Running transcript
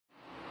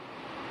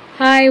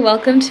Hi,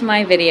 welcome to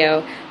my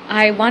video.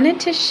 I wanted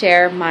to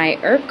share my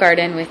herb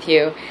garden with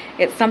you.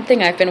 It's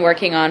something I've been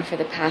working on for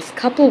the past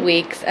couple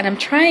weeks, and I'm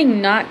trying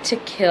not to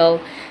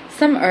kill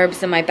some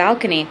herbs in my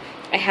balcony.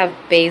 I have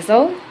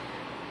basil,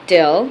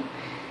 dill,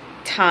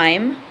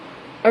 thyme,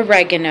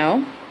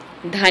 oregano,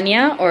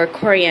 dhania or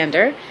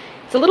coriander.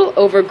 It's a little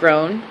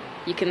overgrown,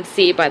 you can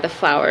see by the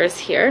flowers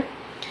here.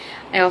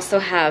 I also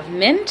have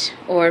mint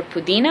or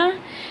pudina,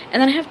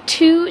 and then I have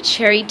 2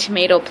 cherry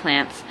tomato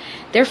plants.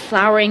 They're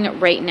flowering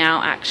right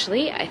now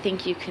actually. I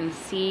think you can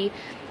see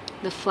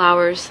the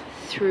flowers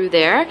through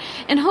there,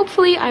 and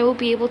hopefully I will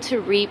be able to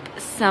reap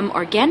some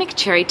organic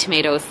cherry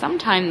tomatoes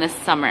sometime this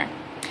summer.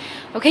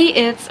 Okay,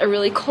 it's a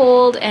really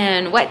cold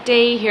and wet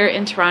day here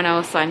in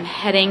Toronto, so I'm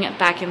heading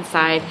back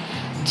inside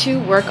to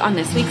work on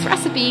this week's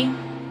recipe.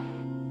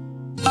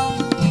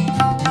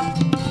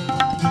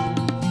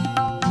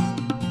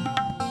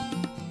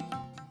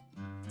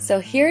 So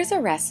here's a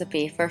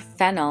recipe for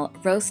fennel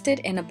roasted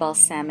in a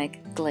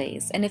balsamic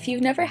glaze. And if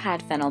you've never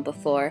had fennel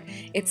before,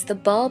 it's the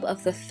bulb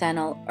of the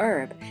fennel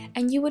herb,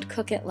 and you would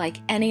cook it like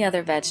any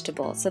other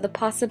vegetable, so the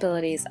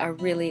possibilities are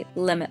really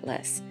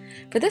limitless.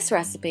 For this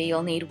recipe,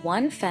 you'll need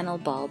 1 fennel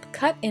bulb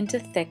cut into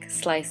thick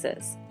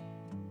slices.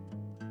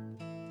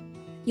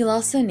 You'll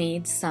also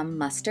need some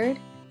mustard,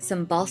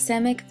 some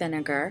balsamic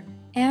vinegar,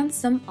 and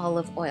some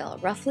olive oil,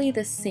 roughly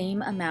the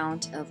same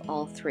amount of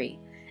all 3.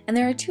 And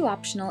there are 2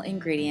 optional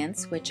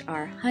ingredients, which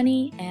are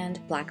honey and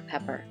black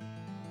pepper.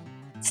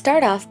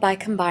 Start off by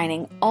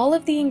combining all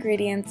of the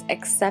ingredients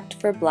except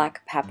for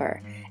black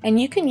pepper, and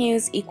you can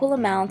use equal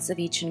amounts of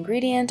each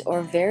ingredient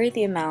or vary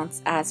the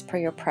amounts as per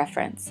your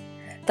preference.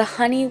 The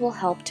honey will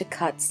help to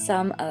cut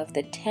some of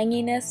the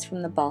tanginess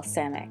from the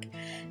balsamic.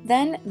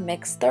 Then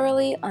mix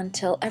thoroughly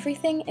until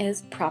everything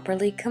is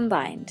properly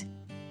combined.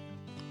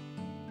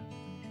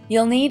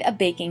 You'll need a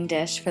baking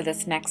dish for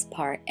this next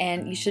part,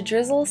 and you should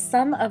drizzle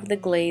some of the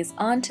glaze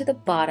onto the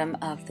bottom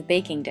of the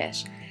baking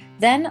dish.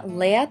 Then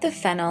lay out the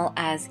fennel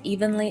as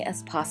evenly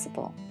as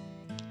possible.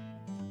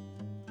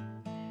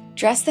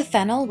 Dress the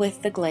fennel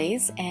with the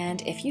glaze,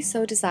 and if you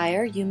so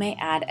desire, you may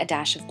add a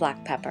dash of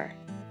black pepper.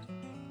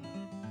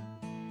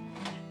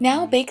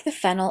 Now bake the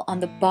fennel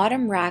on the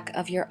bottom rack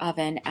of your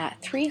oven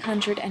at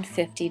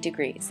 350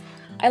 degrees.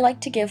 I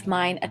like to give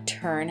mine a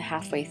turn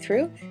halfway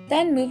through,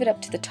 then move it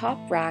up to the top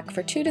rack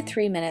for 2 to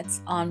 3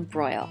 minutes on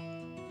broil.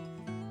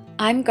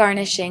 I'm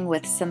garnishing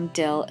with some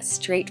dill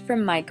straight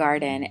from my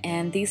garden,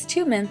 and these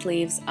 2 mint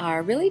leaves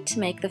are really to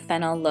make the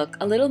fennel look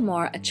a little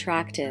more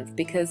attractive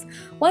because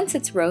once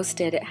it's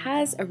roasted, it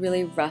has a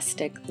really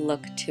rustic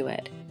look to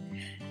it.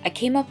 I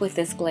came up with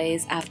this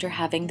glaze after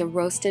having the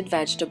roasted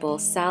vegetable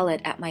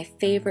salad at my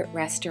favorite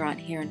restaurant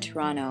here in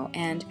Toronto,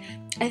 and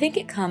I think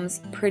it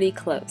comes pretty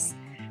close.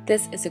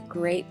 This is a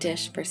great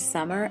dish for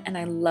summer, and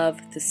I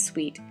love the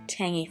sweet,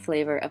 tangy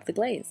flavor of the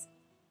glaze.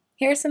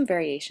 Here are some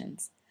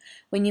variations.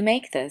 When you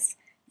make this,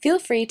 feel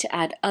free to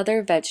add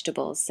other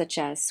vegetables such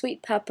as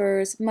sweet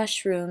peppers,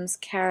 mushrooms,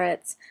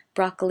 carrots,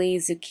 broccoli,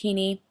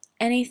 zucchini,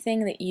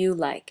 anything that you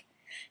like.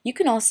 You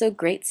can also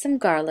grate some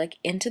garlic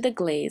into the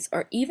glaze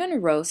or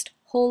even roast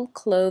whole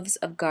cloves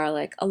of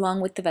garlic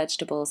along with the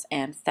vegetables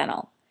and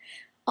fennel.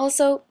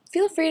 Also,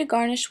 feel free to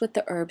garnish with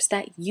the herbs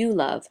that you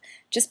love.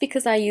 Just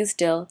because I use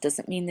dill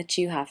doesn't mean that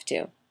you have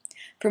to.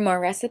 For more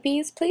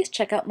recipes, please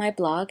check out my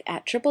blog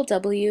at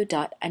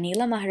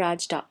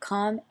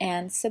www.anilamaharaj.com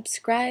and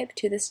subscribe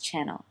to this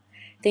channel.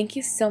 Thank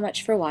you so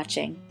much for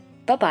watching.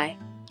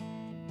 Bye-bye.